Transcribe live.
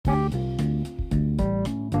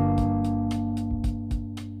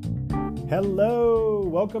Hello,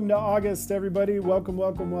 welcome to August, everybody. Welcome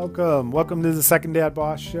to the Second Dad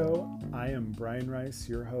Boss Show. I am Brian Rice,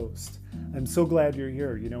 your host. I'm so glad you're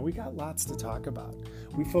here. You know, we got lots to talk about.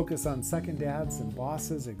 We focus on second dads and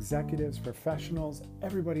bosses, executives, professionals,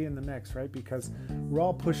 everybody in the mix, right? Because we're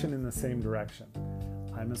all pushing in the same direction.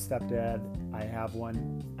 I'm a stepdad. I have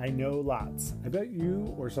one. I know lots. I bet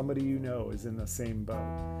you or somebody you know is in the same boat.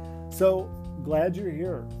 So glad you're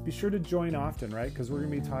here. Be sure to join often, right? Because we're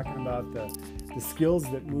going to be talking about the skills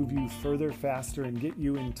that move you further, faster, and get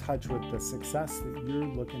you in touch with the success that you're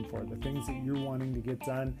looking for, the things that you're wanting to get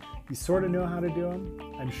done. You sort of know how to do them.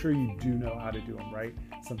 I'm sure you do know how to do them, right?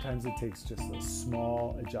 Sometimes it takes just those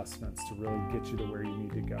small adjustments to really get you to where you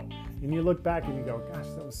need to go. And you look back and you go, gosh,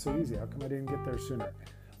 that was so easy. How come I didn't get there sooner?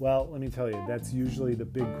 Well, let me tell you, that's usually the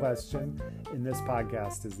big question, and this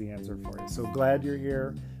podcast is the answer for you. So glad you're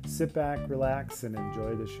here. Sit back, relax, and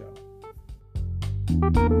enjoy the show.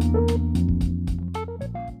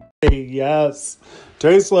 Hey, yes,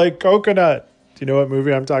 tastes like coconut. Do you know what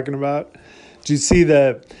movie I'm talking about? Did you see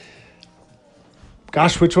which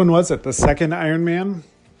one was it? The second Iron Man?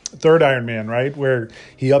 Third Iron Man, right? Where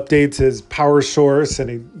he updates his power source and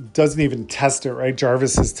he doesn't even test it, right?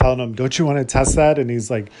 Jarvis is telling him, don't you want to test that? And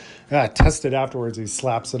he's like, yeah, test it afterwards. He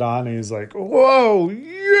slaps it on and he's like, whoa,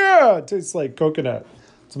 yeah, it tastes like coconut.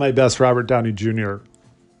 It's my best Robert Downey Jr.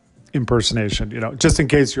 impersonation, just in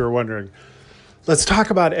case you were wondering. Let's talk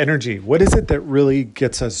about energy. What is it that really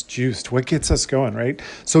gets us juiced? What gets us going, right?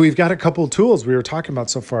 So we've got a couple of tools we were talking about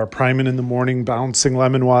so far. Priming in the morning, bouncing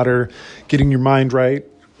lemon water, getting your mind right.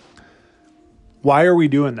 Why are we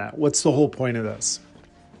doing that? What's the whole point of this?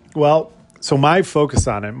 Well, so my focus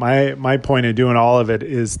on it, my point of doing all of it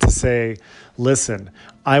is to say, listen,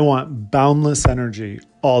 I want boundless energy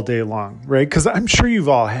all day long, right? Because I'm sure you've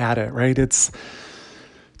all had it, right? It's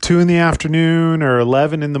 2 p.m. or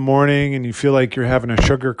 11 in the morning and you feel like you're having a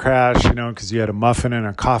sugar crash, because you had a muffin and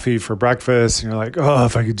a coffee for breakfast and you're like, oh,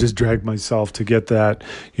 if I could just drag myself to get that,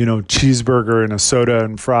 cheeseburger and a soda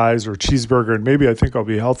and fries, or cheeseburger and maybe I think I'll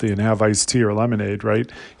be healthy and have iced tea or lemonade,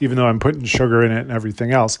 right? Even though I'm putting sugar in it and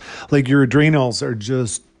everything else. Like your adrenals are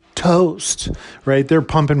just toast, right? They're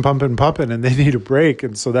pumping, and they need a break.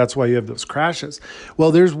 And so that's why you have those crashes.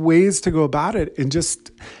 Well, there's ways to go about it and just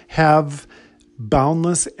have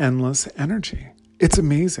boundless, endless energy. It's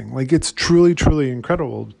amazing. Like it's truly, truly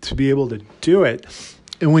incredible to be able to do it.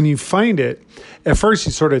 And when you find it, at first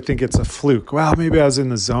you sort of think it's a fluke. Well, maybe I was in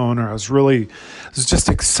the zone or I was just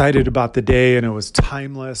excited about the day and it was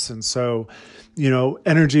timeless. And so,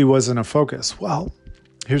 energy wasn't a focus. Well,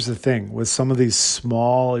 here's the thing with some of these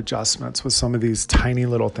small adjustments, with some of these tiny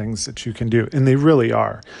little things that you can do, and they really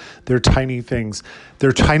are. They're tiny things.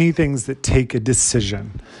 They're tiny things that take a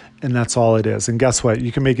decision. And that's all it is. And guess what?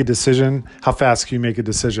 You can make a decision. How fast can you make a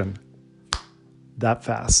decision? That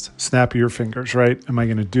fast. Snap your fingers, right? Am I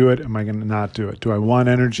going to do it? Am I going to not do it? Do I want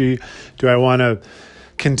energy? Do I want to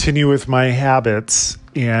continue with my habits?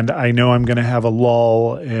 And I know I'm going to have a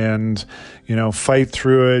lull and, fight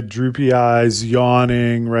through it, droopy eyes,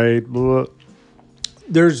 yawning, right?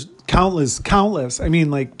 There's countless,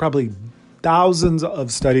 probably thousands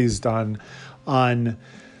of studies done on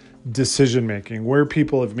decision making, where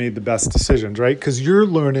people have made the best decisions, right? Because you're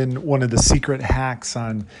learning one of the secret hacks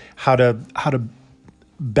on how to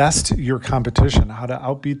best your competition, how to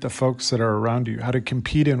outbeat the folks that are around you, how to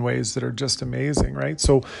compete in ways that are just amazing, right?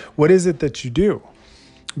 So what is it that you do?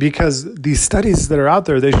 Because these studies that are out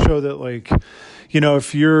there, they show that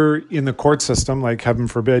if you're in the court system, like heaven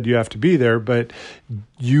forbid you have to be there, but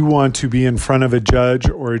you want to be in front of a judge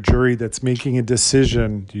or a jury that's making a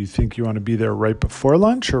decision, do you think you want to be there right before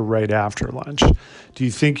lunch or right after lunch? Do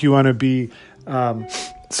you think you want to be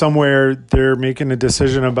somewhere they're making a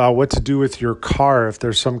decision about what to do with your car if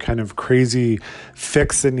there's some kind of crazy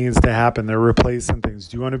fix that needs to happen? They're replacing things.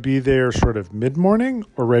 Do you want to be there sort of mid-morning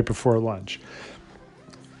or right before lunch?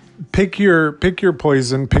 Pick your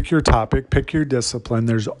poison, pick your topic, pick your discipline.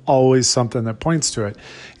 There's always something that points to it.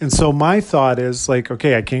 And so my thought is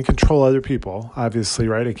okay, I can't control other people, obviously,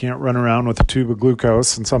 right? I can't run around with a tube of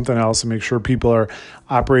glucose and something else and make sure people are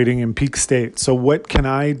operating in peak state. So what can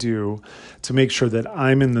I do to make sure that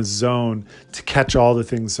I'm in the zone to catch all the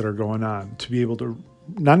things that are going on, to be able to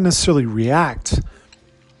not necessarily react,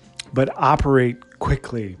 but operate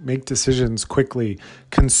quickly, make decisions quickly,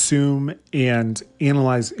 consume and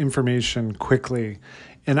analyze information quickly,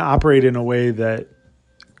 and operate in a way that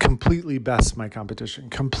completely bests my competition,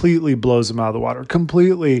 completely blows them out of the water,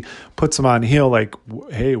 completely puts them on heel like,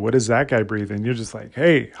 hey, what is that guy breathing? You're just like,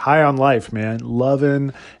 hey, high on life, man,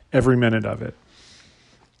 loving every minute of it.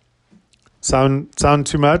 Sound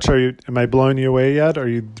too much? Am I blowing you away yet? Are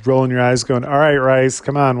you rolling your eyes going, all right, Rice,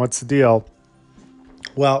 come on, what's the deal?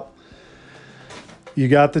 Well, you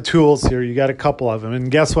got the tools here. You got a couple of them.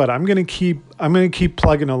 And guess what? I'm going to keep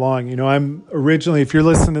plugging along. I'm originally, if you're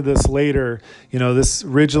listening to this later,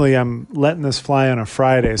 I'm letting this fly on a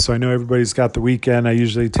Friday. So I know everybody's got the weekend. I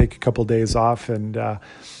usually take a couple days off and,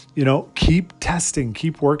 keep testing,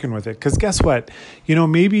 keep working with it. Because guess what?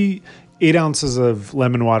 Maybe 8 ounces of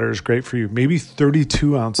lemon water is great for you. Maybe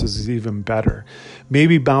 32 ounces is even better.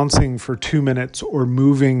 Maybe bouncing for 2 minutes or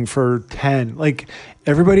moving for 10. Like,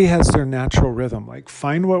 everybody has their natural rhythm. Like,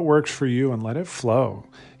 find what works for you and let it flow.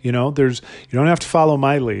 You don't have to follow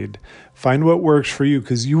my lead. Find what works for you,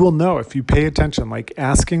 because you will know if you pay attention, like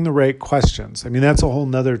asking the right questions. I mean, that's a whole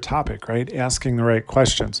nother topic, right? Asking the right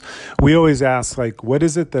questions. We always ask, like, what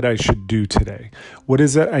is it that I should do today? What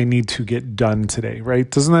is it I need to get done today, right?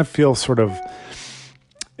 Doesn't that feel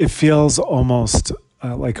it feels almost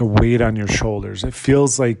like a weight on your shoulders. It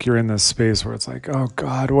feels like you're in this space where it's like, oh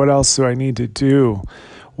God, what else do I need to do?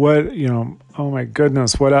 Oh my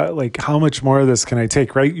goodness, how much more of this can I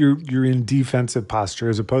take, right? You're in defensive posture,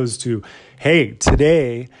 as opposed to, hey,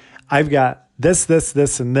 today I've got this,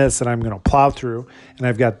 and this, and I'm going to plow through, and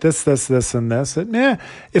I've got this, and this. And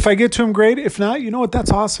if I get to them, great. If not, you know what?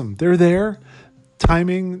 That's awesome. They're there.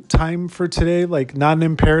 Time for today, like not an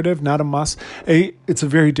imperative, not a must. It's a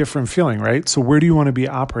very different feeling, right? So where do you want to be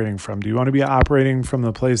operating from? Do you want to be operating from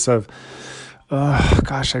the place of,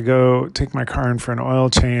 I go take my car in for an oil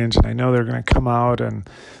change, and I know they're going to come out and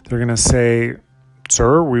they're going to say,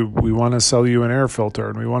 sir, we want to sell you an air filter,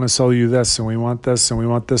 and we want to sell you this, and we want this, and we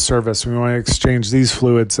want this service, and we want to exchange these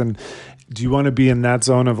fluids. And do you want to be in that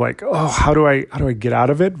zone of like, oh, how do I get out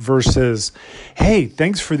of it, versus, hey,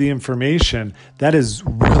 thanks for the information. That is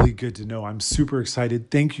really good to know. I'm super excited.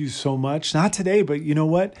 Thank you so much. Not today, but you know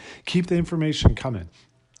what? Keep the information coming.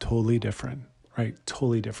 Totally different. Right?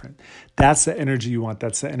 Totally different. That's the energy you want.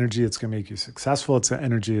 That's the energy that's going to make you successful. It's the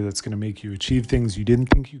energy that's going to make you achieve things you didn't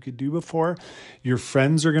think you could do before. Your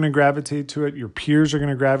friends are going to gravitate to it. Your peers are going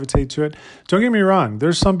to gravitate to it. Don't get me wrong.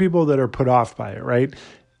 There's some people that are put off by it, right?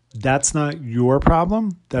 That's not your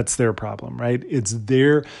problem. That's their problem, right? It's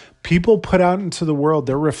their people put out into the world.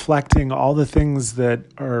 They're reflecting all the things that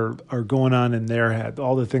are going on in their head,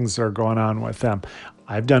 all the things that are going on with them.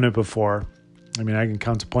 I've done it before. I mean, I can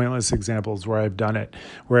count to pointless examples where I've done it,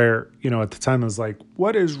 where, at the time I was like,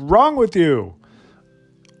 what is wrong with you?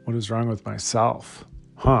 What is wrong with myself?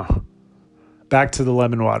 Back to the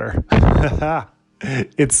lemon water.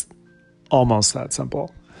 It's almost that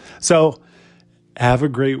simple. So have a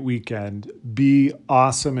great weekend. Be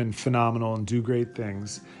awesome and phenomenal and do great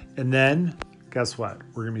things. And then guess what?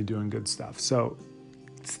 We're going to be doing good stuff. So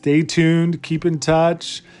stay tuned. Keep in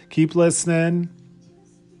touch. Keep listening.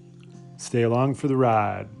 Stay along for the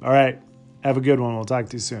ride. All right. Have a good one. We'll talk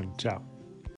to you soon. Ciao.